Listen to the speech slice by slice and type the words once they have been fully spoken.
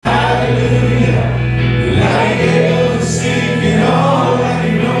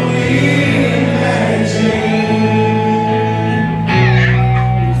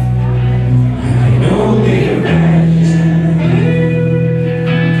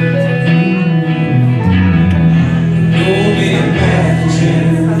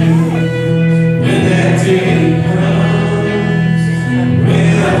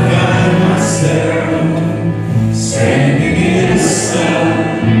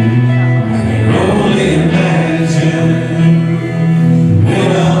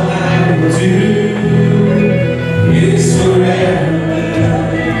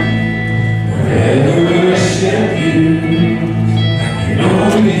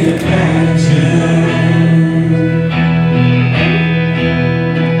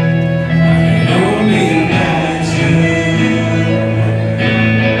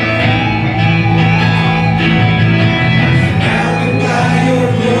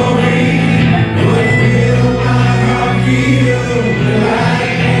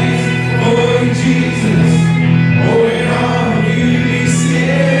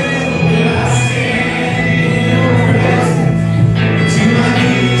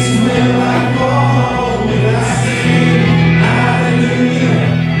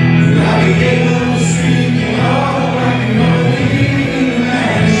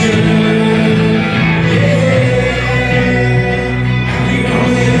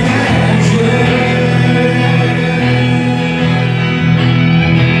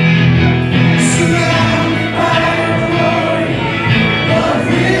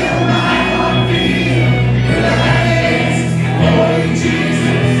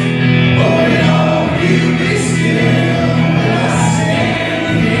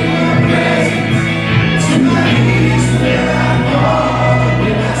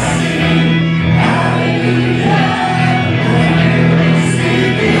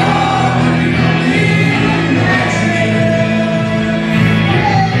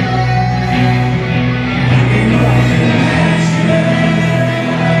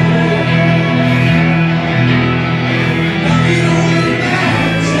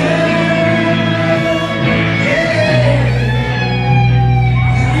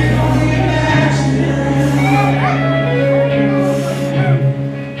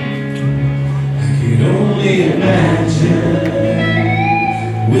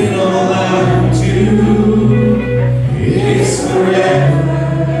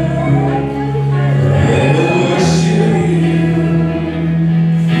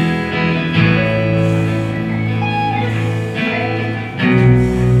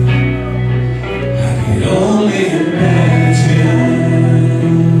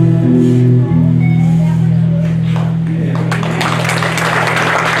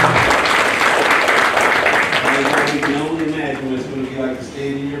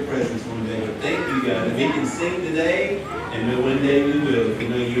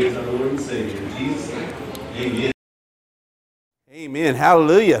Amen.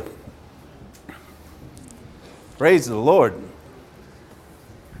 Hallelujah. Praise the Lord.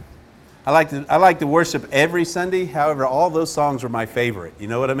 I like to worship every Sunday. However, all those songs are my favorite. You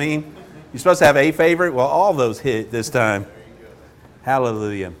know what I mean? You're supposed to have a favorite. Well, all those hit this time.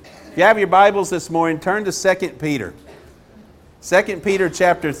 Hallelujah. If you have your Bibles this morning, turn to 2 Peter. 2 Peter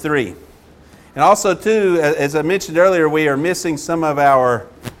chapter 3. And also, too, as I mentioned earlier, we are missing some of our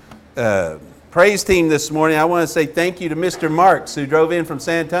praise team this morning. I want to say thank you to Mr. Marks, who drove in from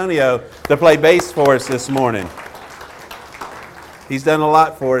San Antonio to play bass for us this morning. He's done a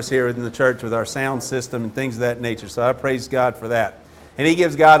lot for us here in the church with our sound system and things of that nature. So I praise God for that. And he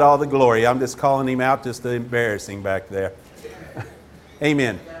gives God all the glory. I'm just calling him out just to embarrass him back there.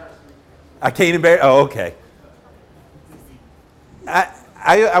 Amen. I can't embarrass. Oh, okay.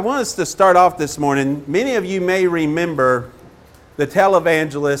 I want us to start off this morning. Many of you may remember the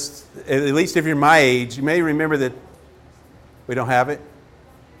televangelist, at least if you're my age, you may remember that we don't have it.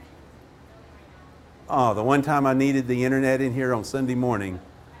 Oh, the one time I needed the internet in here on Sunday morning.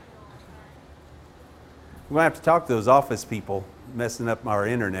 We're going to have to talk to those office people messing up our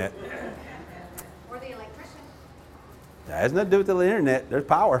internet. Or the electrician. That has nothing to do with the internet. There's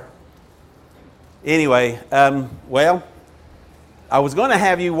power. Anyway, well, I was going to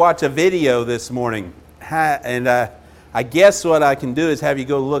have you watch a video this morning. And I guess what I can do is have you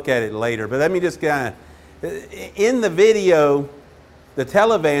go look at it later. But let me just kind of, in the video, the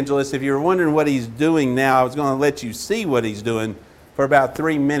televangelist, if you're wondering what he's doing now, I was going to let you see what he's doing for about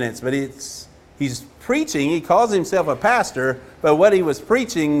 3 minutes. But he's preaching. He calls himself a pastor. But what he was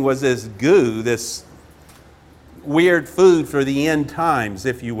preaching was this goo, this weird food for the end times,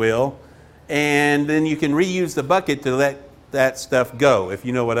 if you will. And then you can reuse the bucket to let that stuff go, if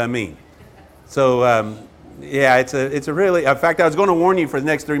you know what I mean. So, yeah, it's a really, in fact, I was going to warn you for the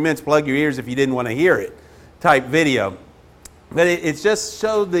next 3 minutes, plug your ears if you didn't want to hear it, type video. But it just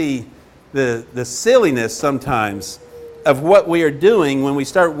showed the silliness sometimes of what we are doing when we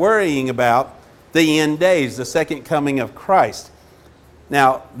start worrying about the end days, the second coming of Christ.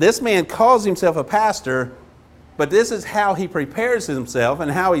 Now, this man calls himself a pastor, but this is how he prepares himself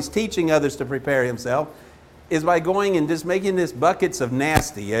and how he's teaching others to prepare himself is by going and just making this buckets of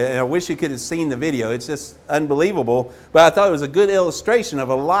nasty. And I wish you could have seen the video. It's just unbelievable. But I thought it was a good illustration of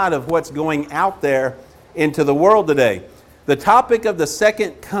a lot of what's going out there into the world today. The topic of the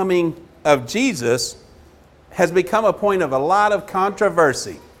second coming of Jesus has become a point of a lot of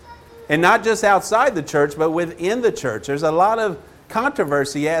controversy. And not just outside the church, but within the church. There's a lot of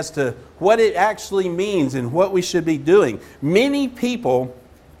controversy as to what it actually means and what we should be doing. Many people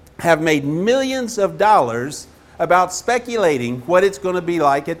have made millions of dollars about speculating what it's going to be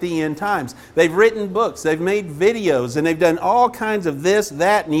like at the end times. They've written books, they've made videos, and they've done all kinds of this,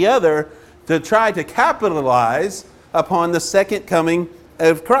 that, and the other to try to capitalize upon the second coming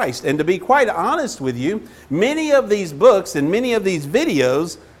of Christ. And to be quite honest with you, many of these books and many of these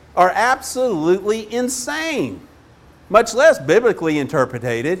videos are absolutely insane, much less biblically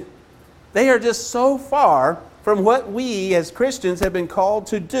interpreted. They are just so far from what we as Christians have been called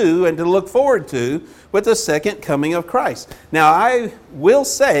to do and to look forward to with the second coming of Christ. Now, I will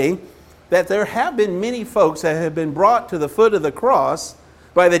say that there have been many folks that have been brought to the foot of the cross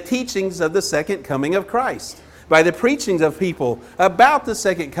by the teachings of the second coming of Christ, by the preachings of people about the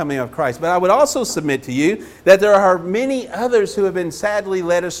second coming of Christ. But I would also submit to you that there are many others who have been sadly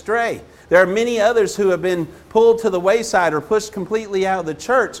led astray. There are many others who have been pulled to the wayside or pushed completely out of the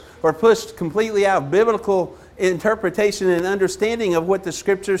church or pushed completely out of biblical interpretation and understanding of what the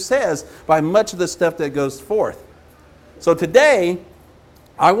Scripture says by much of the stuff that goes forth. So today,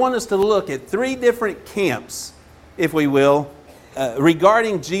 I want us to look at three different camps, if we will,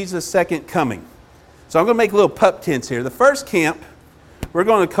 regarding Jesus' second coming. So I'm going to make little pup tents here. The first camp we're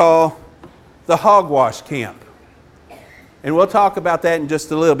going to call the hogwash camp. And we'll talk about that in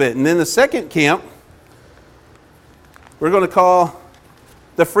just a little bit. And then the second camp we're going to call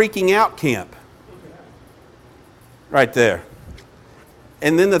the freaking out camp. Right there.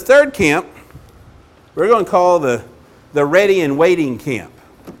 And then the third camp we're going to call the ready and waiting camp.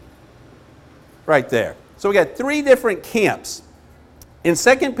 Right there. So we got three different camps. In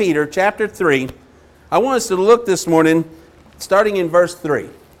 2 Peter chapter 3, I want us to look this morning starting in verse 3.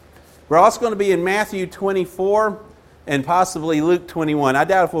 We're also going to be in Matthew 24 and possibly Luke 21. I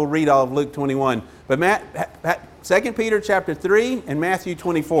doubt if we'll read all of Luke 21. But 2 Peter chapter 3 and Matthew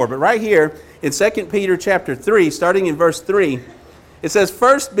 24. But right here in 2 Peter chapter 3, starting in verse 3, it says,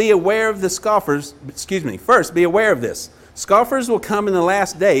 First be aware of this. Scoffers will come in the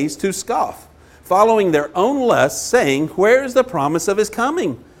last days to scoff, following their own lusts, saying, Where is the promise of his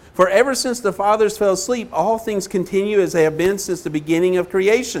coming? For ever since the fathers fell asleep, all things continue as they have been since the beginning of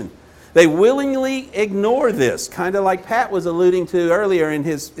creation. They willingly ignore this, kind of like Pat was alluding to earlier in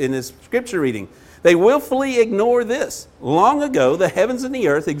his scripture reading. They willfully ignore this. Long ago, the heavens and the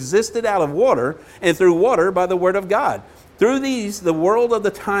earth existed out of water, and through water by the word of God. Through these, the world of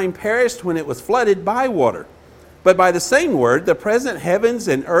the time perished when it was flooded by water. But by the same word, the present heavens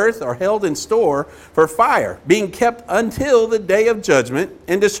and earth are held in store for fire, being kept until the day of judgment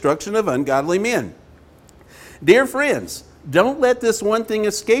and destruction of ungodly men. Dear friends, don't let this one thing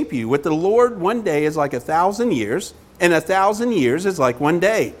escape you. With the Lord, one day is like 1,000 years, and 1,000 years is like one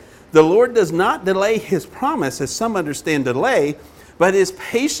day. The Lord does not delay his promise, as some understand delay, but is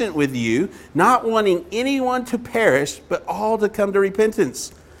patient with you, not wanting anyone to perish, but all to come to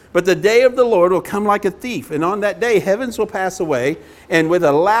repentance. But the day of the Lord will come like a thief, and on that day heavens will pass away, and with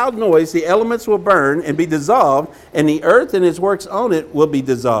a loud noise the elements will burn and be dissolved, and the earth and its works on it will be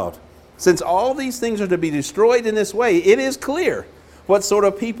dissolved. Since all these things are to be destroyed in this way, it is clear what sort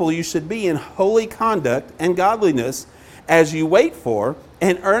of people you should be in holy conduct and godliness, as you wait for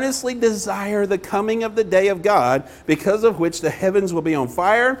and earnestly desire the coming of the day of God, because of which the heavens will be on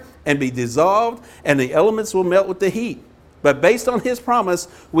fire and be dissolved, and the elements will melt with the heat. But based on his promise,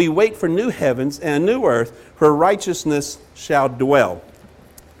 we wait for new heavens and a new earth, where righteousness shall dwell.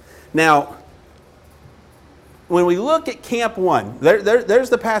 Now, when we look at Camp 1, there's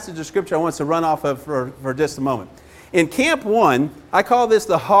the passage of Scripture I want us to run off of for just a moment. In Camp 1, I call this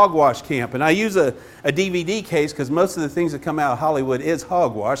the hogwash camp, and I use a DVD case because most of the things that come out of Hollywood is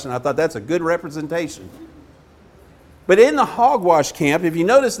hogwash, and I thought that's a good representation. But in the hogwash camp, if you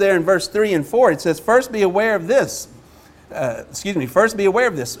notice there in verse 3 and 4, it says, First be aware of this.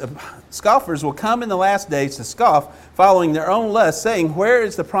 Scoffers will come in the last days to scoff, following their own lusts, saying, Where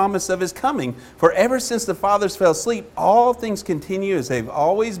is the promise of his coming? For ever since the fathers fell asleep, all things continue as they've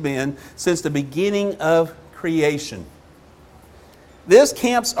always been since the beginning of creation. This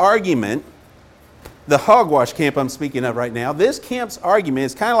camp's argument, the hogwash camp I'm speaking of right now, this camp's argument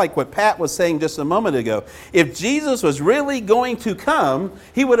is kind of like what Pat was saying just a moment ago. If Jesus was really going to come,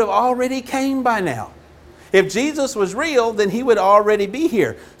 he would have already came by now. If Jesus was real, then he would already be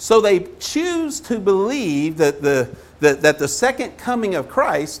here. So they choose to believe that the second coming of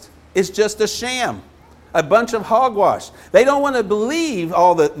Christ is just a sham, a bunch of hogwash. They don't want to believe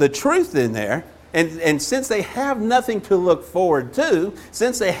all the truth in there. And since they have nothing to look forward to,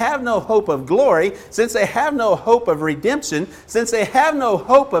 since they have no hope of glory, since they have no hope of redemption, since they have no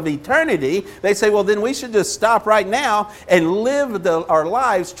hope of eternity, they say, well, then we should just stop right now and live our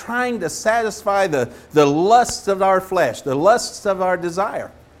lives trying to satisfy the lusts of our flesh, the lusts of our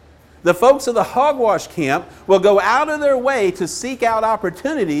desire. The folks of the hogwash camp will go out of their way to seek out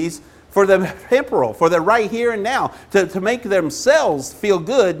opportunities for the temporal, for the right here and now, to make themselves feel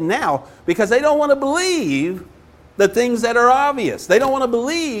good now, because they don't want to believe the things that are obvious. They don't want to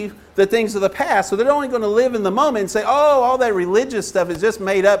believe the things of the past, so they're only going to live in the moment and say, oh, all that religious stuff is just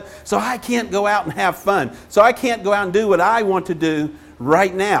made up, so I can't go out and have fun. So I can't go out and do what I want to do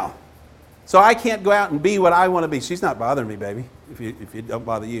right now. So I can't go out and be what I want to be. She's not bothering me, baby, if it don't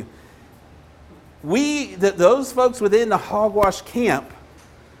bother you. Those folks within the hogwash camp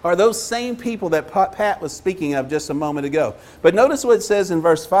are those same people that Pat was speaking of just a moment ago. But notice what it says in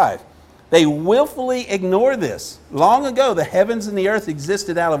verse 5. They willfully ignore this. Long ago, the heavens and the earth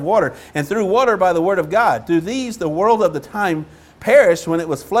existed out of water, and through water by the word of God. Through these, the world of the time perished when it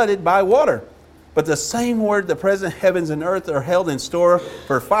was flooded by water. But the same word, the present heavens and earth are held in store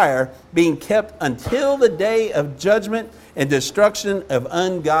for fire, being kept until the day of judgment and destruction of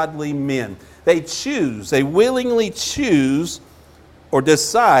ungodly men. They willingly choose, or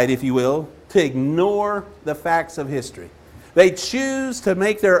decide, if you will, to ignore the facts of history. They choose to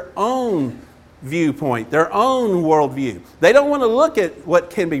make their own viewpoint, their own worldview. They don't want to look at what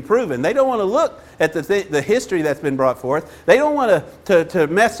can be proven. They don't want to look at the history that's been brought forth. They don't want to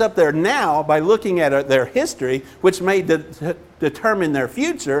mess up their now by looking at their history, which may determine their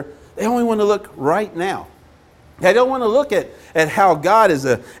future. They only want to look right now. They don't want to look at how God is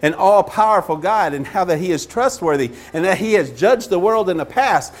an all-powerful God, and how that He is trustworthy, and that He has judged the world in the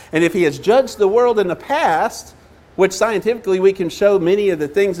past. And if He has judged the world in the past, which scientifically we can show many of the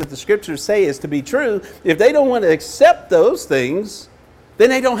things that the Scriptures say is to be true, if they don't want to accept those things, then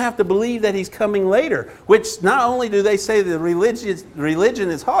they don't have to believe that He's coming later. Which not only do they say that religion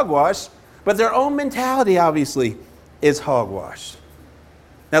is hogwash, but their own mentality obviously is hogwash.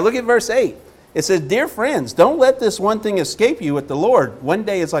 Now look at verse 8. It says, dear friends, don't let this one thing escape you with the Lord. One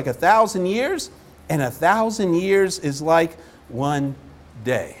day is like 1,000 years, and 1,000 years is like one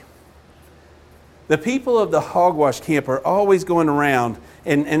day. The people of the hogwash camp are always going around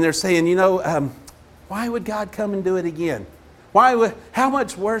and they're saying, why would God come and do it again? How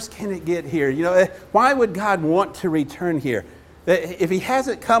much worse can it get here? Why would God want to return here? If He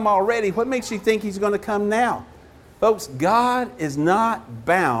hasn't come already, what makes you think He's going to come now? Folks, God is not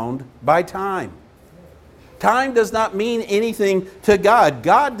bound by time. Time does not mean anything to God.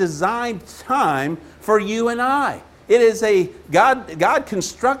 God designed time for you and I. It is God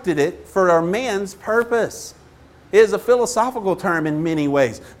constructed it for our man's purpose. It is a philosophical term in many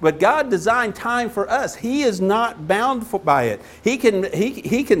ways, but God designed time for us. He is not bound by it. He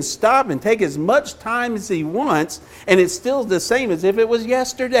can stop and take as much time as He wants, and it's still the same as if it was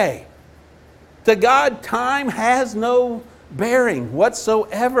yesterday. To God, time has no bearing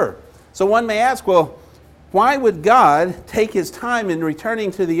whatsoever. So one may ask, well, why would God take His time in returning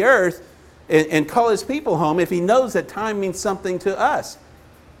to the earth and call His people home if He knows that time means something to us?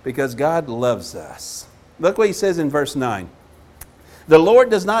 Because God loves us. Look what He says in verse 9. The Lord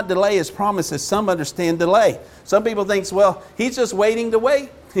does not delay His promises. Some understand delay. Some people think, well, He's just waiting to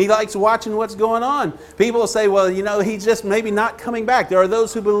wait. He likes watching what's going on. People will say, well, He's just maybe not coming back. There are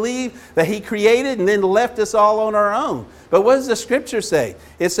those who believe that He created and then left us all on our own. But what does the Scripture say?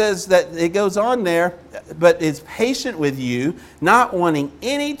 It says that it goes on there, but is patient with you, not wanting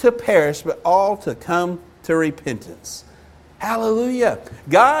any to perish, but all to come to repentance. Hallelujah.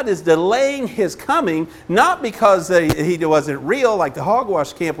 God is delaying His coming, not because He wasn't real, like the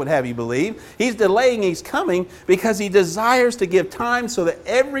hogwash camp would have you believe. He's delaying His coming because He desires to give time so that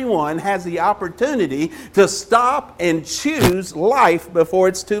everyone has the opportunity to stop and choose life before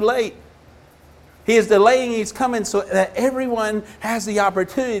it's too late. He is delaying His coming so that everyone has the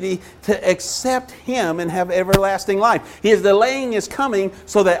opportunity to accept Him and have everlasting life. He is delaying His coming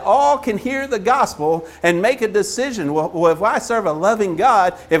so that all can hear the gospel and make a decision. Well, if I serve a loving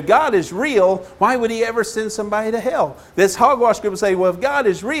God, if God is real, why would He ever send somebody to hell? This hogwash group would say, well, if God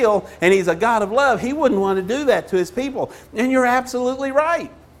is real and He's a God of love, He wouldn't want to do that to His people. And you're absolutely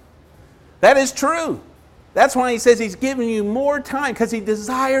right. That is true. That's why He says He's giving you more time, because He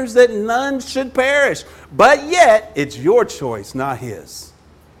desires that none should perish. But yet, it's your choice, not His.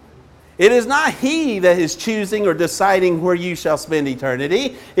 It is not He that is choosing or deciding where you shall spend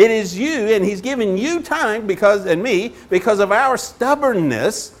eternity. It is you, and He's giving you time because of our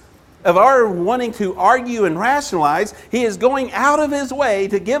stubbornness, of our wanting to argue and rationalize. He is going out of His way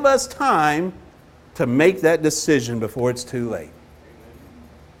to give us time to make that decision before it's too late.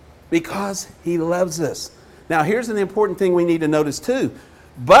 Because he loves us. Now, here's an important thing we need to notice too.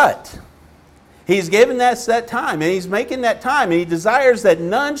 But he's given us that time, and he's making that time, and he desires that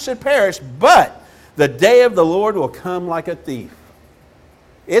none should perish, but the day of the Lord will come like a thief.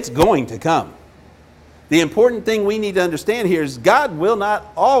 It's going to come. The important thing we need to understand here is God will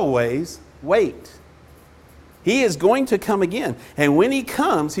not always wait. He is going to come again. And when he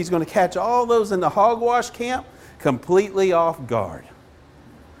comes, he's going to catch all those in the hogwash camp completely off guard.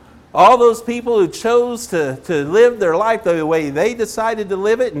 All those people who chose to live their life the way they decided to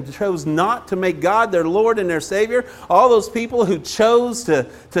live it and chose not to make God their Lord and their Savior. All those people who chose to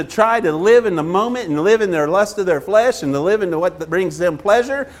try to live in the moment and live in their lust of their flesh and to live into what brings them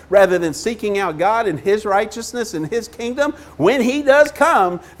pleasure rather than seeking out God and his righteousness and his kingdom. When he does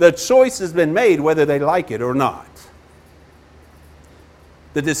come, the choice has been made whether they like it or not.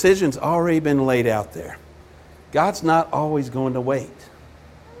 The decision's already been laid out there. God's not always going to wait.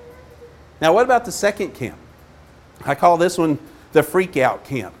 Now, what about the second camp? I call this one the freak out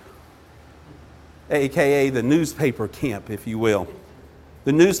camp, a.k.a. the newspaper camp, if you will.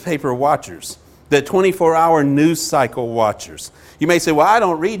 The newspaper watchers, the 24-hour news cycle watchers. You may say, well, I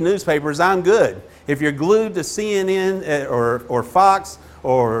don't read newspapers, I'm good. If you're glued to CNN or Fox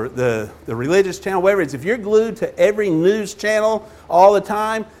or the religious channel, whatever it is, if you're glued to every news channel all the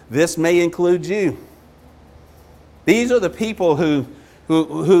time, this may include you. These are the people who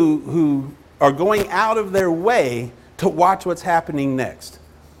are going out of their way to watch what's happening next.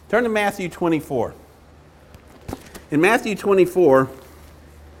 Turn to Matthew 24. In Matthew 24,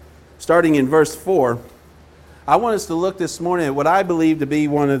 starting in verse 4, I want us to look this morning at what I believe to be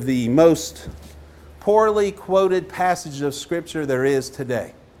one of the most poorly quoted passages of Scripture there is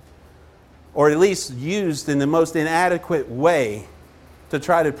today, or at least used in the most inadequate way to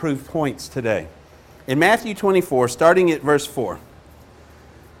try to prove points today. In Matthew 24, starting at verse 4,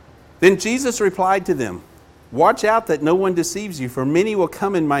 then Jesus replied to them, watch out that no one deceives you, for many will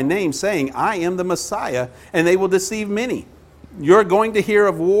come in my name, saying, I am the Messiah, and they will deceive many. You're going to hear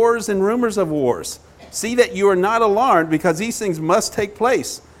of wars and rumors of wars. See that you are not alarmed, because these things must take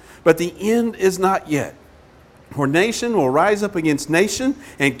place. But the end is not yet. For nation will rise up against nation,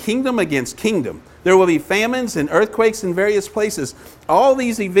 and kingdom against kingdom. There will be famines and earthquakes in various places. All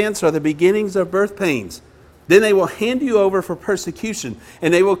these events are the beginnings of birth pains. Then they will hand you over for persecution,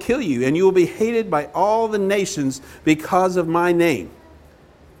 and they will kill you, and you will be hated by all the nations because of my name.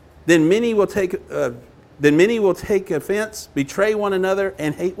 Then many will take offense, betray one another,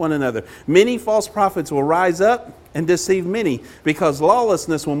 and hate one another. Many false prophets will rise up and deceive many, because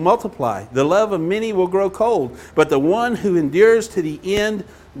lawlessness will multiply. The love of many will grow cold, but the one who endures to the end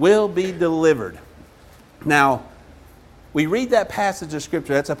will be delivered. Now, we read that passage of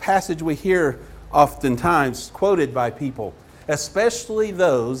Scripture. That's a passage we hear oftentimes quoted by people, especially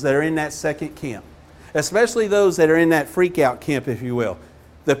those that are in that second camp, especially those that are in that freak out camp, if you will.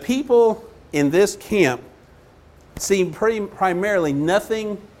 The people in this camp seem primarily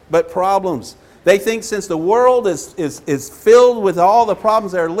nothing but problems. They think since the world is filled with all the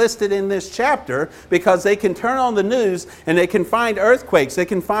problems that are listed in this chapter, because they can turn on the news and they can find earthquakes, they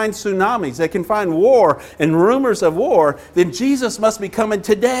can find tsunamis, they can find war and rumors of war, then Jesus must be coming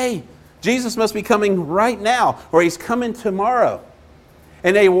today. Jesus must be coming right now, or he's coming tomorrow.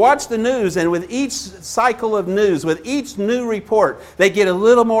 And they watch the news, and with each cycle of news, with each new report, they get a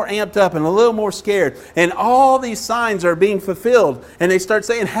little more amped up and a little more scared. And all these signs are being fulfilled. And they start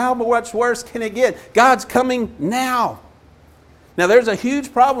saying, how much worse can it get? God's coming now. Now there's a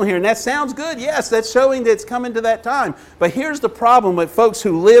huge problem here, and that sounds good. Yes, that's showing that it's coming to that time. But here's the problem with folks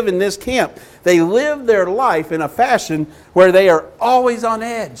who live in this camp. They live their life in a fashion where they are always on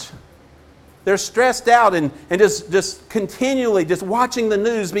edge. They're stressed out and just continually just watching the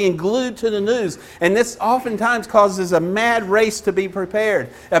news, being glued to the news. And this oftentimes causes a mad race to be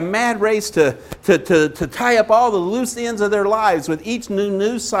prepared, a mad race to tie up all the loose ends of their lives with each new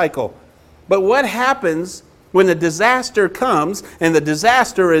news cycle. But what happens when the disaster comes and the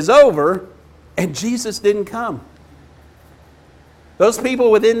disaster is over and Jesus didn't come? Those people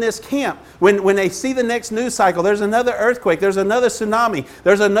within this camp, when they see the next news cycle, there's another earthquake, there's another tsunami,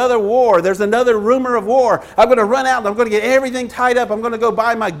 there's another war, there's another rumor of war. I'm going to run out and I'm going to get everything tied up. I'm going to go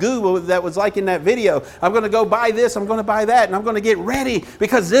buy my goo that was like in that video. I'm going to go buy this, I'm going to buy that, and I'm going to get ready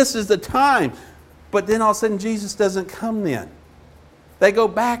because this is the time. But then all of a sudden Jesus doesn't come then. They go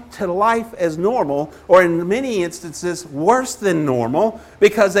back to life as normal, or in many instances worse than normal,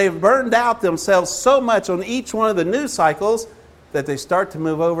 because they've burned out themselves so much on each one of the news cycles that they start to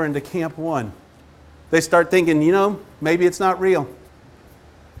move over into camp one. They start thinking, maybe it's not real.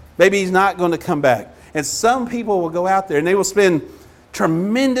 Maybe he's not going to come back. And some people will go out there and they will spend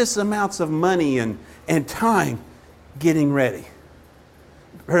tremendous amounts of money and time getting ready.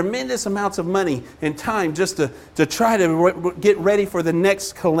 Tremendous amounts of money and time just to try to get ready for the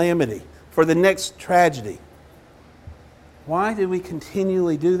next calamity, for the next tragedy. Why do we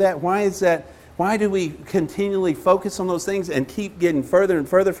continually do that? Why is that? Why do we continually focus on those things and keep getting further and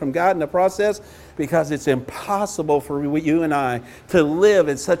further from God in the process? Because it's impossible for you and I to live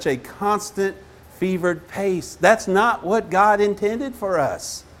at such a constant, fevered pace. That's not what God intended for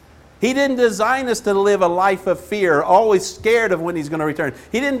us. He didn't design us to live a life of fear, always scared of when He's going to return.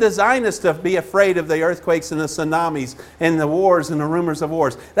 He didn't design us to be afraid of the earthquakes and the tsunamis and the wars and the rumors of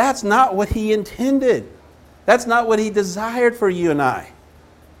wars. That's not what He intended. That's not what He desired for you and I.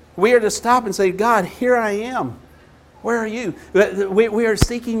 We are to stop and say, God, here I am. Where are you? We are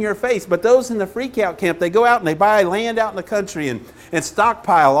seeking your face. But those in the freak out camp, they go out and they buy land out in the country and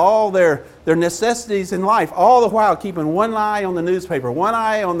stockpile all their necessities in life, all the while keeping one eye on the newspaper, one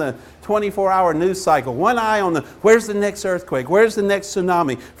eye on the 24-hour news cycle, one eye on where's the next earthquake, where's the next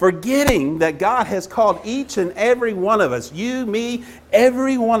tsunami, forgetting that God has called each and every one of us, you, me,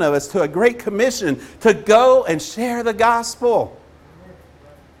 every one of us, to a great commission to go and share the gospel.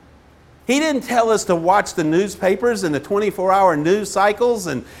 He didn't tell us to watch the newspapers and the 24-hour news cycles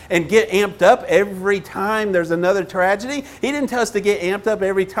and get amped up every time there's another tragedy. He didn't tell us to get amped up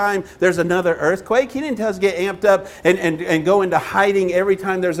every time there's another earthquake. He didn't tell us to get amped up and go into hiding every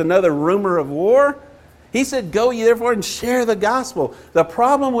time there's another rumor of war. He said, go ye therefore and share the gospel. The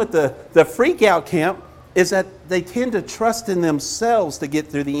problem with the freak out camp is that they tend to trust in themselves to get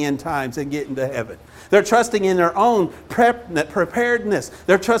through the end times and get into heaven. They're trusting in their own preparedness.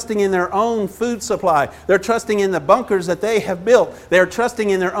 They're trusting in their own food supply. They're trusting in the bunkers that they have built. They're trusting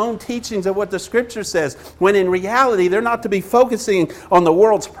in their own teachings of what the Scripture says, when in reality they're not to be focusing on the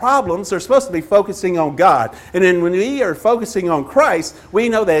world's problems. They're supposed to be focusing on God. And then when we are focusing on Christ, we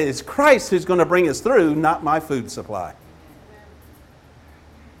know that it's Christ who's going to bring us through, not my food supply.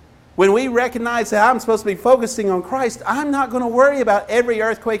 When we recognize that I'm supposed to be focusing on Christ, I'm not going to worry about every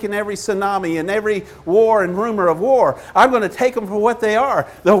earthquake and every tsunami and every war and rumor of war. I'm going to take them for what they are.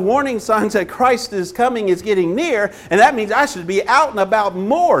 The warning signs that Christ is coming is getting near, and that means I should be out and about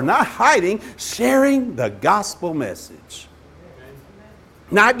more, not hiding, sharing the gospel message.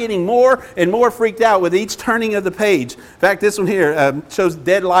 Not getting more and more freaked out with each turning of the page. In fact, this one here shows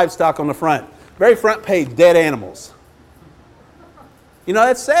dead livestock on the front. Very front page, dead animals. You know,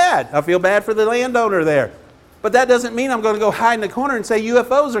 that's sad. I feel bad for the landowner there. But that doesn't mean I'm going to go hide in the corner and say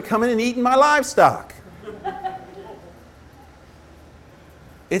UFOs are coming and eating my livestock.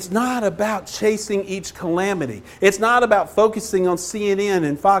 It's not about chasing each calamity. It's not about focusing on CNN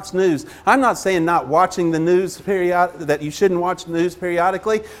and Fox News. I'm not saying not watching the news that you shouldn't watch the news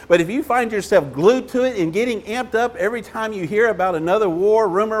periodically, but if you find yourself glued to it and getting amped up every time you hear about another war,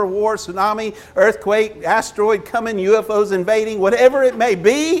 rumor of war, tsunami, earthquake, asteroid coming, UFOs invading, whatever it may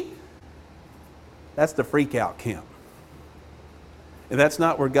be, that's the freak out camp. And that's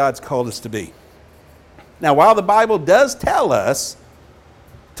not where God's called us to be. Now, while the Bible does tell us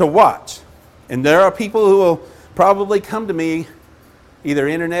to watch, and there are people who will probably come to me, either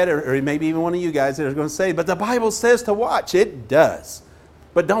internet or maybe even one of you guys that are going to say, but the Bible says to watch. It does.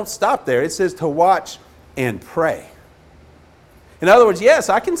 But don't stop there. It says to watch and pray. In other words, yes,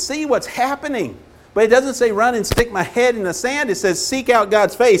 I can see what's happening, but it doesn't say run and stick my head in the sand. It says seek out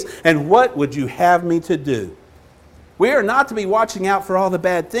God's face, and what would you have me to do? We are not to be watching out for all the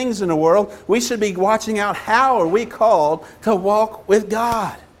bad things in the world. We should be watching out, how are we called to walk with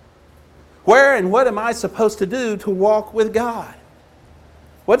God? Where and what am I supposed to do to walk with God?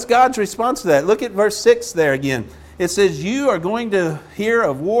 What's God's response to that? Look at verse 6 there again. It says, you are going to hear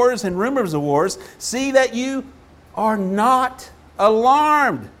of wars and rumors of wars. See that you are not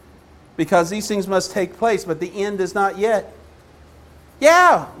alarmed, because these things must take place, but the end is not yet.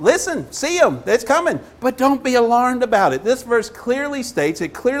 Yeah, listen, see them, it's coming, but don't be alarmed about it. This verse clearly states,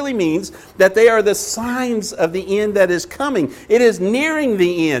 it clearly means that they are the signs of the end that is coming. It is nearing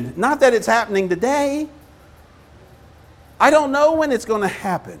the end, not that it's happening today. I don't know when it's going to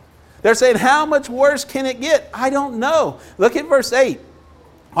happen. They're saying, how much worse can it get? I don't know. Look at verse 8.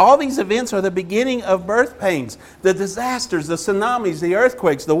 All these events are the beginning of birth pains, the disasters, the tsunamis, the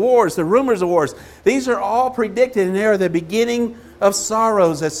earthquakes, the wars, the rumors of wars. These are all predicted, and they are the beginning of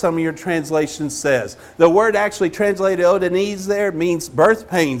sorrows, as some of your translations says. The word actually translated Odenese there means birth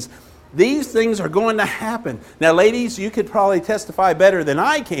pains. These things are going to happen. Now, ladies, you could probably testify better than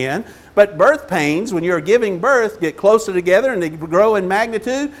I can, but birth pains, when you're giving birth, get closer together and they grow in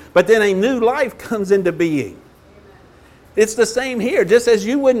magnitude, but then a new life comes into being. It's the same here. Just as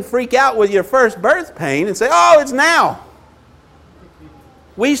you wouldn't freak out with your first birth pain and say, oh, it's now.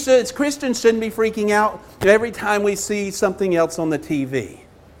 We should, as Christians, shouldn't be freaking out every time we see something else on the TV.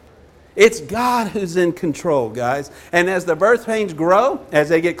 It's God who's in control, guys. And as the birth pains grow, as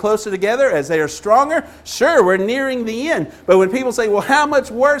they get closer together, as they are stronger, sure, we're nearing the end. But when people say, well, how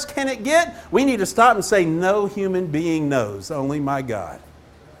much worse can it get? We need to stop and say, no human being knows, only my God.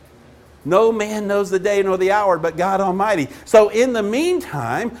 No man knows the day nor the hour but God Almighty. So in the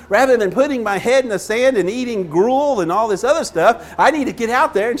meantime, rather than putting my head in the sand and eating gruel and all this other stuff, I need to get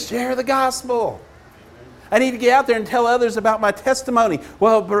out there and share the gospel. I need to get out there and tell others about my testimony.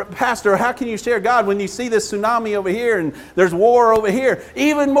 Well, Pastor, how can you share God when you see this tsunami over here and there's war over here?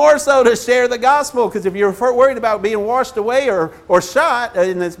 Even more so to share the gospel, because if you're worried about being washed away or shot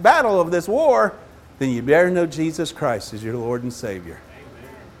in this battle of this war, then you better know Jesus Christ as your Lord and Savior.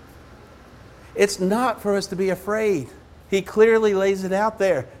 Amen. It's not for us to be afraid. He clearly lays it out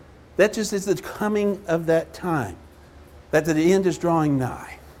there. That just is the coming of that time, that the end is drawing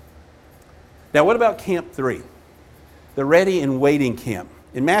nigh. Now, what about Camp 3? The ready and waiting camp.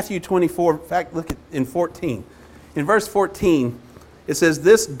 In Matthew 24, in fact, look at in 14. In verse 14, it says,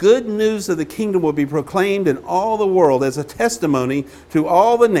 this good news of the kingdom will be proclaimed in all the world as a testimony to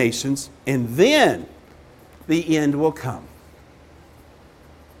all the nations, and then the end will come.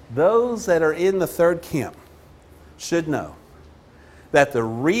 Those that are in the third camp should know that the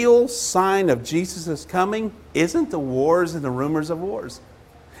real sign of Jesus' coming isn't the wars and the rumors of wars.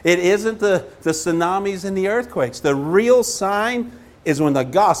 It isn't the tsunamis and the earthquakes. The real sign is when the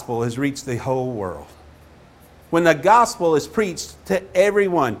gospel has reached the whole world. When the gospel is preached to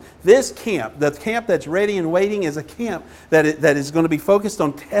everyone. This camp, the camp that's ready and waiting, is a camp that is going to be focused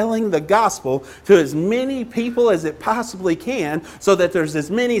on telling the gospel to as many people as it possibly can, so that there's as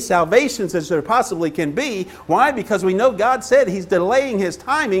many salvations as there possibly can be. Why? Because we know God said He's delaying His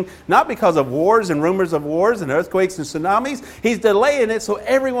timing, not because of wars and rumors of wars and earthquakes and tsunamis. He's delaying it so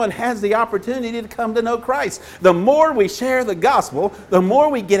everyone has the opportunity to come to know Christ. The more we share the gospel, the more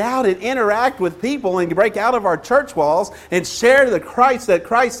we get out and interact with people and break out of our church walls and share the Christ that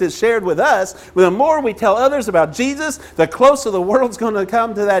Christ has shared with us, the more we tell others about Jesus, the closer the world's going to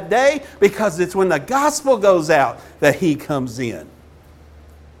come to that day, because it's when the gospel goes out that He comes in.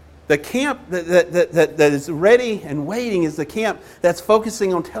 The camp that is ready and waiting is the camp that's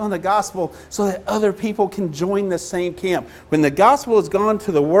focusing on telling the gospel so that other people can join the same camp. When the gospel has gone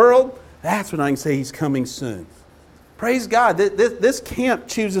to the world, that's when I can say He's coming soon. Praise God. This camp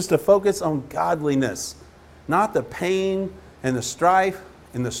chooses to focus on godliness, not the pain and the strife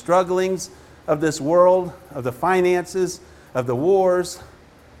and the strugglings of this world, of the finances, of the wars,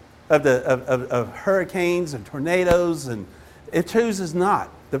 of hurricanes and tornadoes. And it chooses not.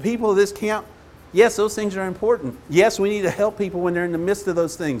 The people of this camp, yes, those things are important. Yes, we need to help people when they're in the midst of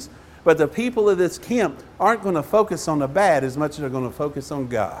those things. But the people of this camp aren't going to focus on the bad as much as they're going to focus on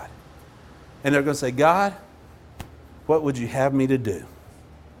God. And they're going to say, God, what would you have me to do?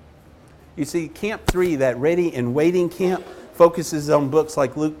 You see, Camp 3, that ready and waiting camp, focuses on books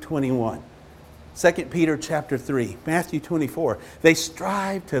like Luke 21, 2 Peter chapter 3, Matthew 24. They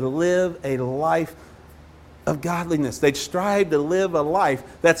strive to live a life of godliness. They strive to live a life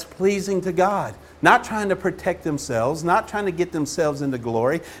that's pleasing to God. Not trying to protect themselves, not trying to get themselves into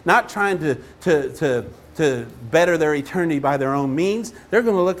glory, not trying to better their eternity by their own means. They're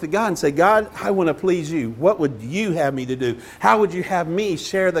going to look to God and say, God, I want to please you. What would you have me to do? How would you have me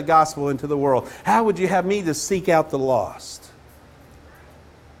share the gospel into the world? How would you have me to seek out the lost?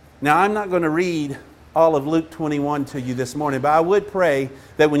 Now, I'm not going to read all of Luke 21 to you this morning, but I would pray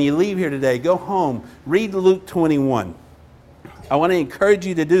that when you leave here today, go home, read Luke 21. I want to encourage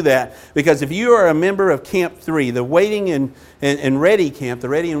you to do that, because if you are a member of Camp 3, the waiting and ready camp, the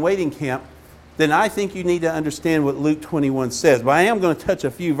ready and waiting camp, then I think you need to understand what Luke 21 says. But I am going to touch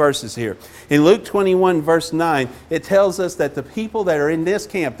a few verses here. In Luke 21, verse 9, it tells us that the people that are in this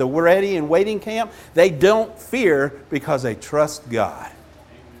camp, the ready and waiting camp, they don't fear because they trust God.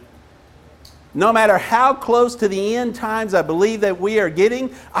 No matter how close to the end times I believe that we are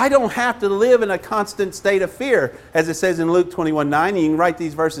getting, I don't have to live in a constant state of fear, as it says in Luke 21:9. You can write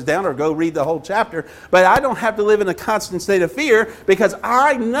these verses down or go read the whole chapter. But I don't have to live in a constant state of fear, because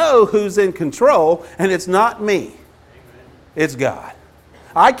I know who's in control, and it's not me. It's God.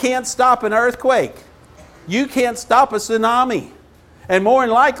 I can't stop an earthquake. You can't stop a tsunami. And more than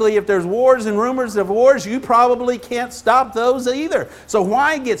likely, if there's wars and rumors of wars, you probably can't stop those either. So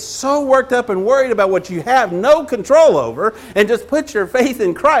why get so worked up and worried about what you have no control over, and just put your faith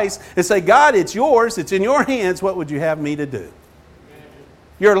in Christ and say, God, it's yours, it's in your hands, what would you have me to do?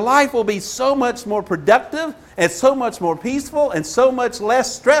 Your life will be so much more productive and so much more peaceful and so much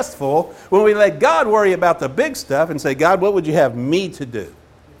less stressful when we let God worry about the big stuff and say, God, what would you have me to do?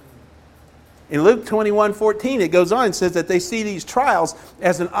 In Luke 21:14, it goes on and says that they see these trials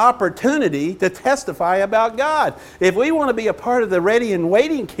as an opportunity to testify about God. If we want to be a part of the ready and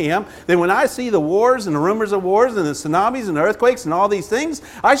waiting camp, then when I see the wars and the rumors of wars and the tsunamis and the earthquakes and all these things,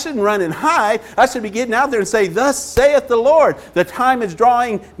 I shouldn't run and hide. I should be getting out there and say, thus saith the Lord, the time is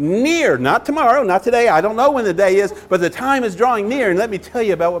drawing near. Not tomorrow, not today. I don't know when the day is, but the time is drawing near. And let me tell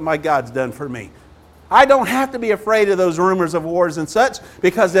you about what my God's done for me. I don't have to be afraid of those rumors of wars and such,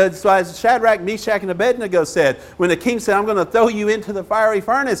 because as Shadrach, Meshach, and Abednego said, when the king said, I'm going to throw you into the fiery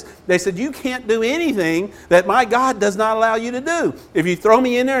furnace, they said, you can't do anything that my God does not allow you to do. If you throw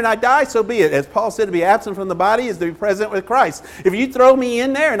me in there and I die, so be it. As Paul said, to be absent from the body is to be present with Christ. If you throw me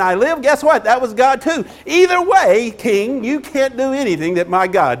in there and I live, guess what? That was God too. Either way, king, you can't do anything that my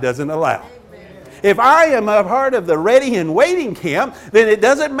God doesn't allow. If I am a part of the ready and waiting camp, then it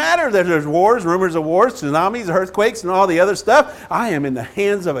doesn't matter that there's wars, rumors of wars, tsunamis, earthquakes, and all the other stuff. I am in the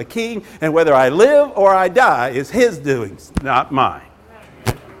hands of a king, and whether I live or I die is his doings, not mine.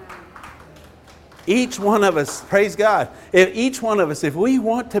 Each one of us, praise God, if we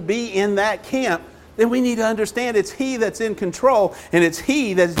want to be in that camp, then we need to understand it's he that's in control, and it's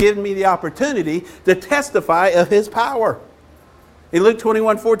he that's given me the opportunity to testify of his power. In Luke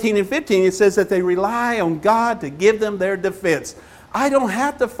 21:14 and 15, it says that they rely on God to give them their defense. I don't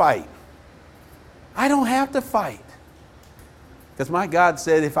have to fight. I don't have to fight. Because my God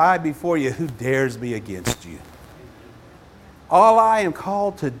said, if I be for you, who dares be against you? All I am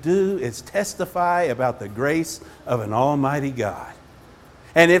called to do is testify about the grace of an almighty God.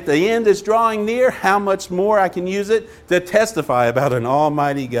 And if the end is drawing near, how much more I can use it to testify about an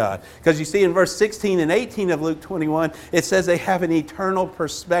almighty God. Because you see in verse 16 and 18 of Luke 21, it says they have an eternal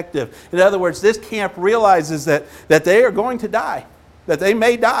perspective. In other words, this camp realizes that they are going to die, that they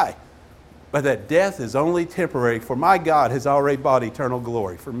may die, but that death is only temporary, for my God has already bought eternal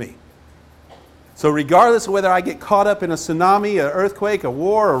glory for me. So regardless of whether I get caught up in a tsunami, an earthquake, a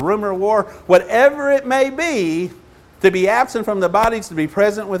war, a rumor of war, whatever it may be, to be absent from the bodies, to be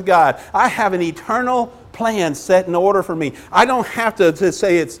present with God. I have an eternal plan set in order for me. I don't have to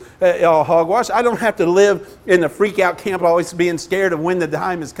say it's all hogwash. I don't have to live in the freak out camp always being scared of when the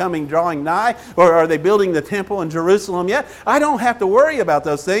time is coming, drawing nigh, or are they building the temple in Jerusalem yet? I don't have to worry about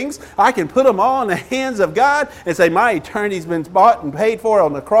those things. I can put them all in the hands of God and say my eternity's been bought and paid for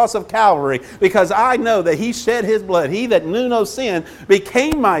on the cross of Calvary, because I know that he shed his blood. He that knew no sin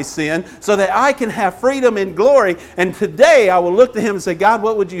became my sin so that I can have freedom and glory. And today I will look to him and say, God,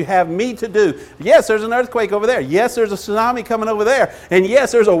 what would you have me to do? Yes, there's an earthquake over there. Yes, there's a tsunami coming over there. And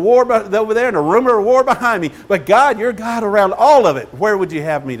yes, there's a war over there and a rumor of war behind me. But God, you're God around all of it. Where would you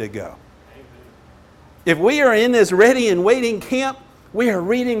have me to go? If we are in this ready and waiting camp, we are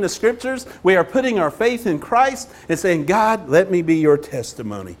reading the scriptures. We are putting our faith in Christ and saying, God, let me be your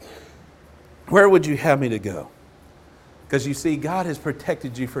testimony. Where would you have me to go? Because you see, God has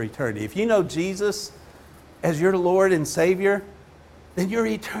protected you for eternity. If you know Jesus as your Lord and Savior, then your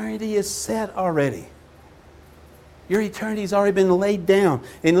eternity is set already. Your eternity has already been laid down.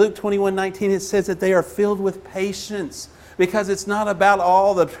 In Luke 21:19, it says that they are filled with patience, because it's not about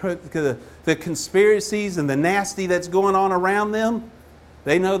all the conspiracies and the nasty that's going on around them.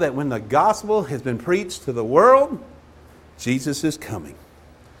 They know that when the gospel has been preached to the world, Jesus is coming.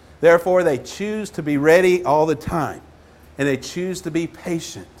 Therefore, they choose to be ready all the time, and they choose to be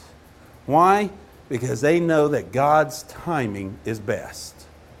patient. Why? Because they know that God's timing is best.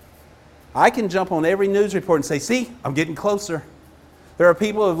 I can jump on every news report and say, see, I'm getting closer. There are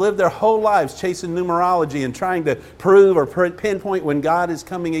people who have lived their whole lives chasing numerology and trying to prove or pinpoint when God is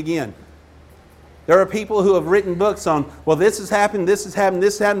coming again. There are people who have written books on, well, this has happened, this has happened,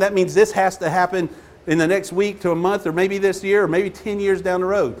 this has happened. That means this has to happen in the next week to a month, or maybe this year, or maybe 10 years down the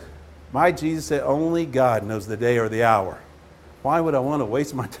road. My Jesus said, only God knows the day or the hour. Why would I want to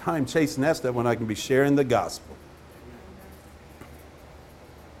waste my time chasing that stuff when I can be sharing the gospel?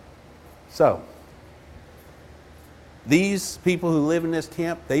 So, these people who live in this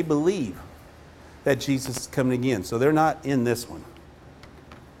camp, they believe that Jesus is coming again. So they're not in this one.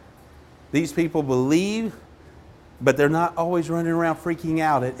 These people believe, but they're not always running around freaking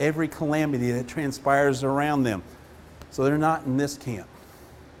out at every calamity that transpires around them. So they're not in this camp.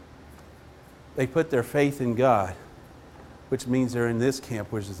 They put their faith in God, which means they're in this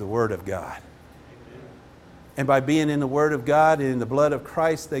camp, which is the Word of God. And by being in the Word of God and in the blood of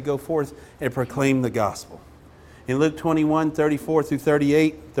Christ, they go forth and proclaim the gospel. In Luke 21, 34 through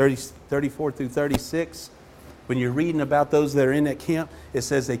 38, 34 through 36, When you're reading about those that are in that camp, it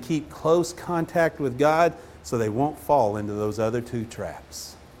says they keep close contact with God so they won't fall into those other two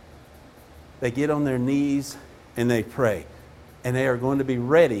traps. They get on their knees and they pray. And they are going to be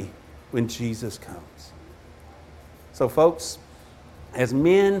ready when Jesus comes. So folks, as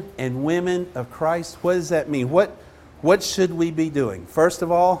men and women of Christ, what does that mean? What should we be doing? First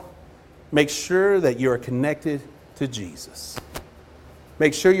of all, make sure that you are connected to Jesus.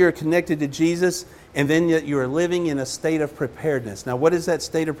 Make sure you're connected to Jesus, and then that you are living in a state of preparedness. Now, what is that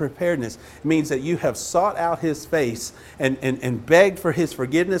state of preparedness? It means that you have sought out His face and begged for His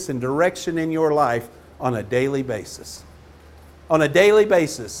forgiveness and direction in your life on a daily basis. On a daily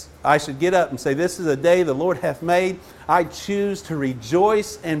basis, I should get up and say, this is a day the Lord hath made. I choose to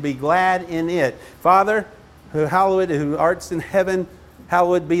rejoice and be glad in it. Father, who art in heaven,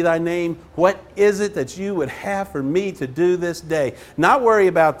 hallowed be thy name. What is it that you would have for me to do this day? Not worry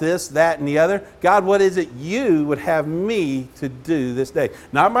about this, that, and the other. God, what is it you would have me to do this day?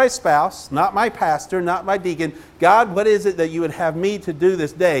 Not my spouse, not my pastor, not my deacon. God, what is it that you would have me to do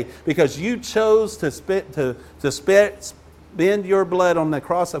this day? Because you chose to spend your blood on the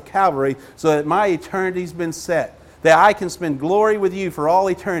cross of Calvary so that my eternity's been set. That I can spend glory with you for all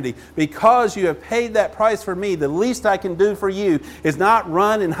eternity. Because you have paid that price for me, the least I can do for you is not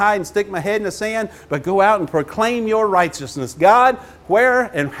run and hide and stick my head in the sand, but go out and proclaim your righteousness. God, where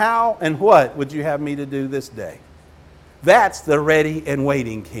and how and what would you have me to do this day? That's the ready and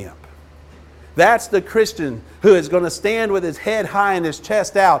waiting camp. That's the Christian who is going to stand with his head high and his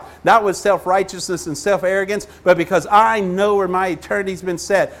chest out, not with self-righteousness and self-arrogance, but because I know where my eternity's been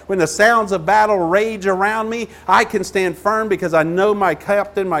set. When the sounds of battle rage around me, I can stand firm because I know my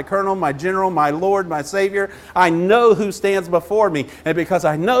captain, my colonel, my general, my Lord, my Savior. I know who stands before me. And because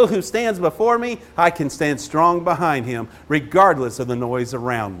I know who stands before me, I can stand strong behind Him, regardless of the noise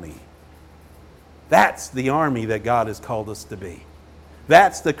around me. That's the army that God has called us to be.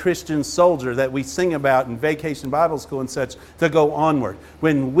 That's the Christian soldier that we sing about in Vacation Bible School and such, to go onward.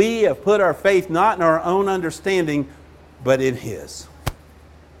 When we have put our faith not in our own understanding, but in His.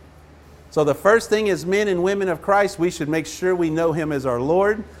 So the first thing as men and women of Christ, we should make sure we know Him as our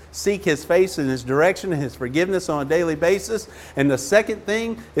Lord, seek His face and His direction and His forgiveness on a daily basis. And the second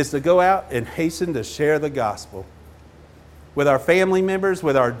thing is to go out and hasten to share the gospel. With our family members,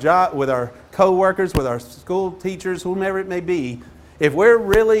 with our job, with our co-workers, with our school teachers, whomever it may be. If we're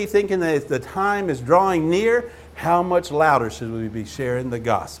really thinking that the time is drawing near, how much louder should we be sharing the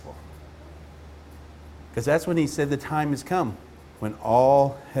gospel? Because that's when He said the time has come, when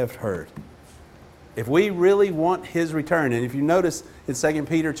all have heard. If we really want His return, and if you notice in 2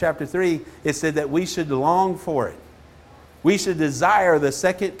 Peter chapter 3, it said that we should long for it. We should desire the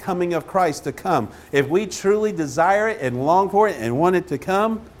second coming of Christ to come. If we truly desire it and long for it and want it to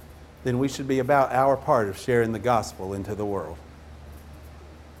come, then we should be about our part of sharing the gospel into the world.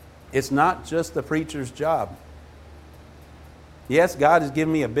 It's not just the preacher's job. Yes, God has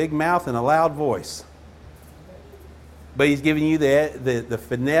given me a big mouth and a loud voice. But He's given you the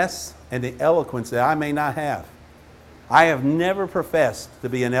finesse and the eloquence that I may not have. I have never professed to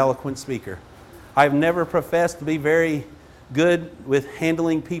be an eloquent speaker. I've never professed to be very good with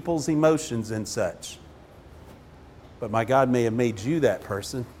handling people's emotions and such. But my God may have made you that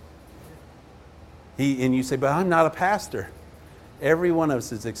person. And you say, but I'm not a pastor. Every one of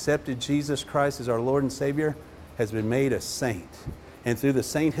us has accepted Jesus Christ as our Lord and Savior, has been made a saint. And through the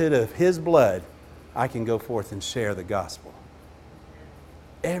sainthood of His blood, I can go forth and share the gospel.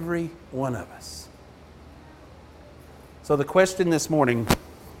 Every one of us. So the question this morning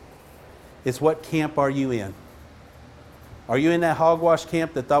is, what camp are you in? Are you in that hogwash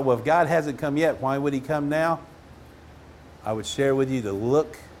camp that thought, well, if God hasn't come yet, why would He come now? I would share with you to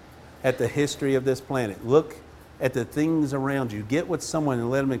look at the history of this planet. Look at the things around you. Get with someone and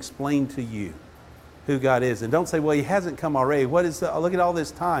let them explain to you who God is. And don't say, well, He hasn't come already. What is that? Look at all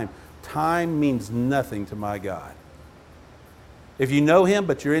this time. Time means nothing to my God. If you know Him,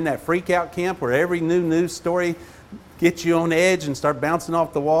 but you're in that freak out camp where every new news story gets you on edge and start bouncing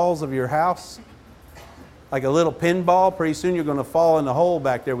off the walls of your house, like a little pinball, pretty soon you're going to fall in the hole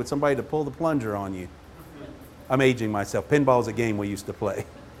back there with somebody to pull the plunger on you. I'm aging myself. Pinball is a game we used to play.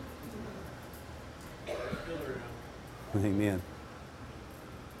 Amen.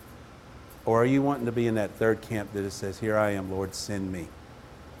 Or are you wanting to be in that third camp that it says, here I am, Lord, send me?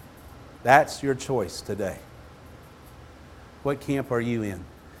 That's your choice today. What camp are you in?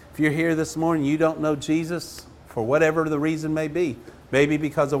 If you're here this morning, you don't know Jesus, for whatever the reason may be, maybe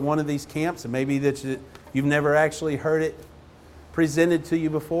because of one of these camps, and maybe that you've never actually heard it presented to you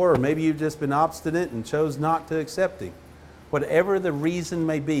before, or maybe you've just been obstinate and chose not to accept Him. Whatever the reason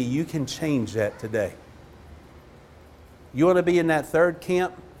may be, you can change that today. You want to be in that third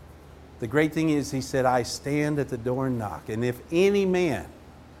camp? The great thing is, he said, I stand at the door and knock. And if any man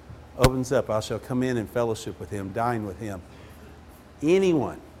opens up, I shall come in and fellowship with him, dine with him.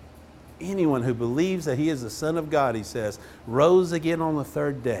 Anyone who believes that he is the Son of God, he says, rose again on the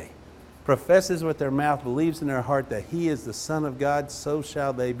third day, professes with their mouth, believes in their heart that he is the Son of God, so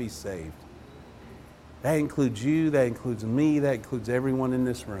shall they be saved. That includes you, that includes me, that includes everyone in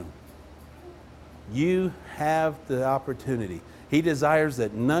this room. You have the opportunity. He desires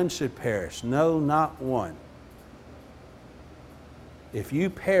that none should perish, no, not one. If you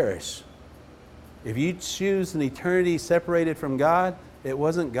perish, if you choose an eternity separated from God, it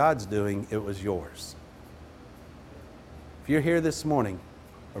wasn't God's doing, it was yours. If you're here this morning,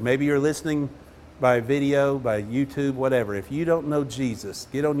 or maybe you're listening by video, by YouTube, whatever, if you don't know Jesus,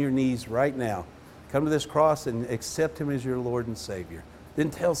 get on your knees right now. Come to this cross and accept him as your Lord and Savior. Then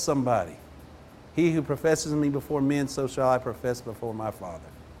tell somebody, he who professes me before men, so shall I profess before my Father.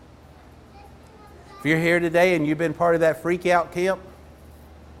 If you're here today and you've been part of that freak out camp,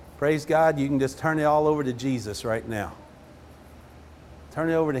 praise God, you can just turn it all over to Jesus right now. Turn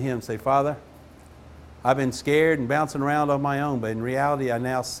it over to him. Say, Father, I've been scared and bouncing around on my own, but in reality I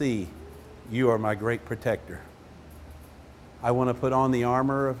now see you are my great protector. I want to put on the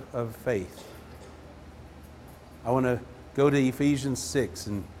armor of faith. I want to go to Ephesians 6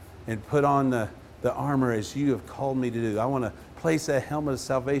 and put on the armor as you have called me to do. I want to place that helmet of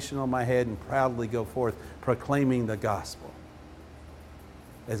salvation on my head and proudly go forth proclaiming the gospel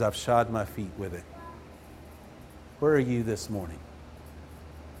as I've shod my feet with it. Where are you this morning?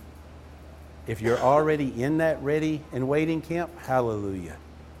 If you're already in that ready and waiting camp, hallelujah.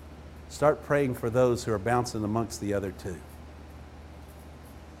 Start praying for those who are bouncing amongst the other two.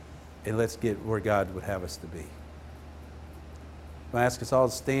 And let's get where God would have us to be. I'm going to ask us all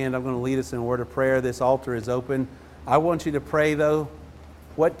to stand. I'm going to lead us in a word of prayer. This altar is open. I want you to pray, though,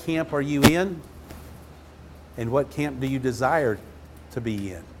 what camp are you in? And what camp do you desire to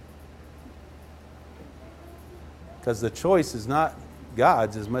be in? Because the choice is not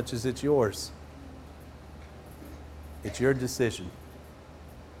God's as much as it's yours. It's your decision.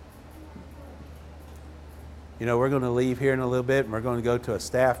 You know, we're going to leave here in a little bit and we're going to go to a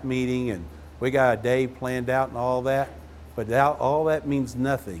staff meeting and we got a day planned out and all that. But all that means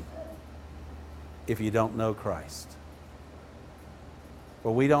nothing if you don't know Christ.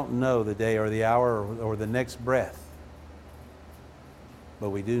 For we don't know the day or the hour or the next breath.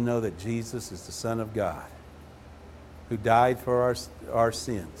 But we do know that Jesus is the Son of God who died for our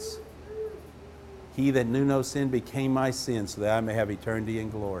sins. He that knew no sin became my sin so that I may have eternity and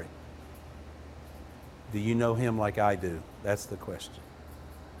glory. Do you know him like I do? That's the question.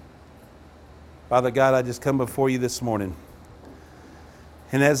 Father God, I just come before you this morning.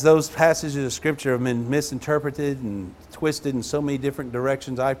 And as those passages of Scripture have been misinterpreted and twisted in so many different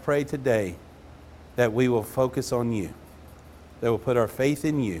directions, I pray today that we will focus on you, that we'll put our faith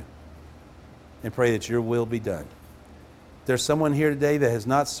in you, and pray that your will be done. If there's someone here today that has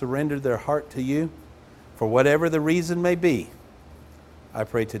not surrendered their heart to you, for whatever the reason may be, I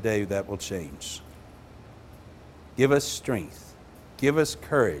pray today that will change. Give us strength. Give us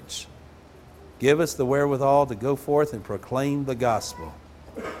courage. Give us the wherewithal to go forth and proclaim the gospel.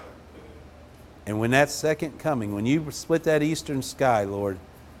 And when that second coming, when you split that eastern sky, Lord,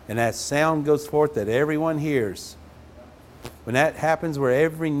 and that sound goes forth that everyone hears, when that happens where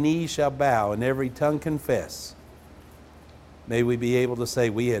every knee shall bow and every tongue confess, may we be able to say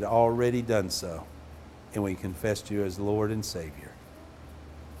we had already done so and we confessed you as Lord and Savior.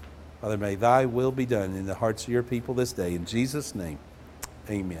 Father, may thy will be done in the hearts of your people this day. In Jesus' name,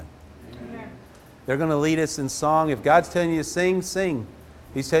 amen. Amen. They're going to lead us in song. If God's telling you to sing, sing.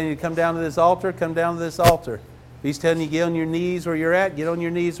 If he's telling you to come down to this altar, come down to this altar. If he's telling you to get on your knees where you're at, get on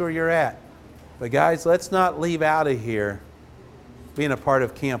your knees where you're at. But guys, let's not leave out of here being a part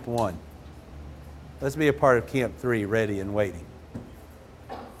of Camp 1. Let's be a part of Camp 3, ready and waiting.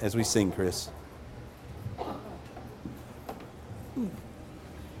 As we sing, Chris.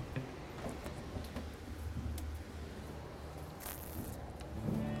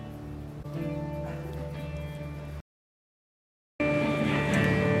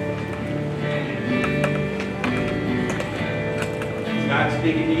 God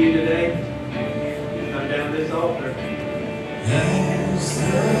speaking to you today? Come down to this altar.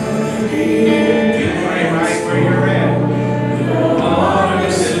 You pray right where you're at.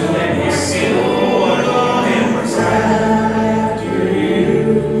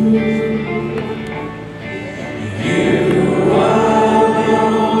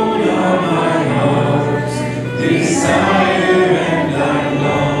 Desire and I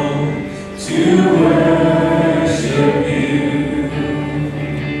long to worship you.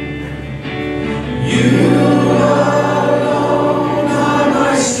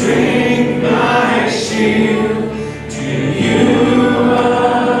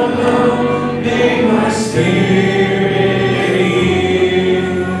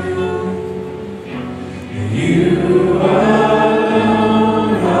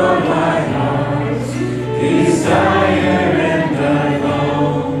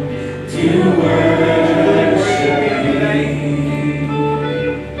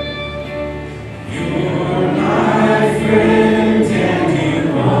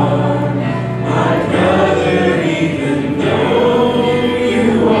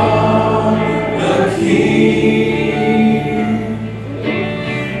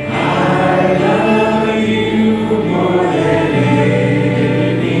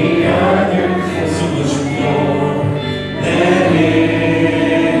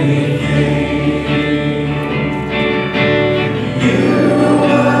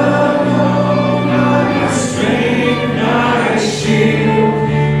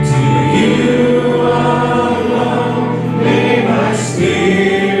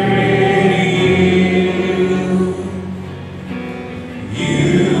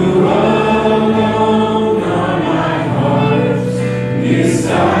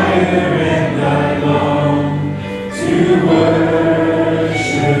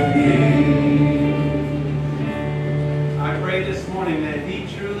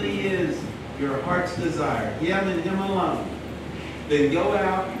 your heart's desire, Him and Him alone, then go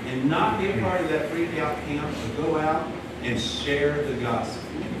out and not be a part of that freak out camp, but go out and share the gospel.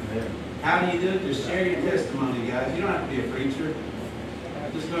 How do you do it? Just share your testimony, guys. You don't have to be a preacher.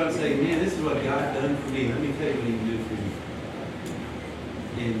 Just go out and say, man, this is what God done for me. Let me tell you what He can do for you.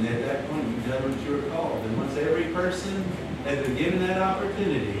 And at that point, you've done what you were called. And once every person has been given that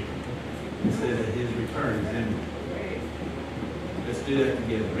opportunity, it says that His return is imminent. Let's do that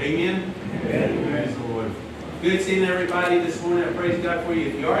together. Amen? Amen. Praise the Lord. Good seeing everybody this morning. I praise God for you.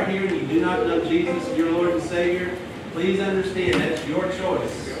 If you are here and you do not know Jesus as your Lord and Savior, please understand that's your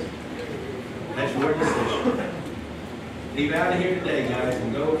choice. That's your decision. Leave out of here today, guys,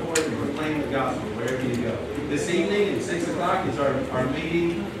 and go forth and proclaim the gospel wherever you go. This evening at 6 o'clock is our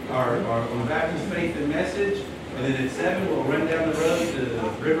meeting, our on Baptist Faith and Message. And then at 7, we'll run down the road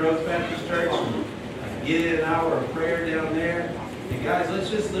to River Oaks Baptist Church and get an hour of prayer down there. And guys, let's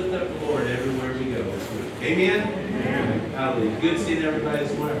just lift up the Lord everywhere we go this week. Amen? Amen. Hallelujah. Good seeing everybody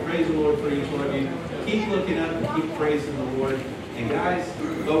this morning. Praise the Lord for each one of you. Keep looking up and keep praising the Lord. And guys,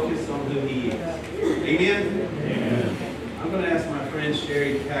 focus on who He is. Amen? Amen. I'm going to ask my friend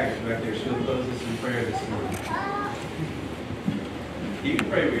Sherry Taggart back there. She'll close us in prayer this morning. You can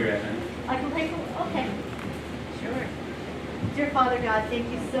pray where you're at, man. I can pray for, okay. Sure. Dear Father God,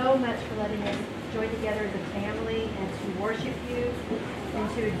 thank you so much for letting us join together as a family and to worship you and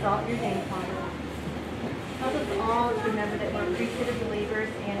to exalt your name, Father. Help us all to remember that we're appreciative believers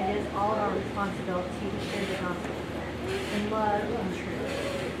and it is all our responsibility to share the gospel in love and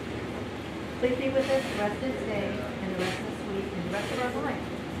truth. Please be with us the rest of this day and the rest of this week and the rest of our life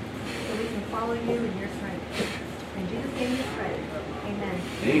so we can follow you in your strength. In Jesus' name we pray. Amen.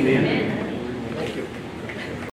 Amen. Thank you.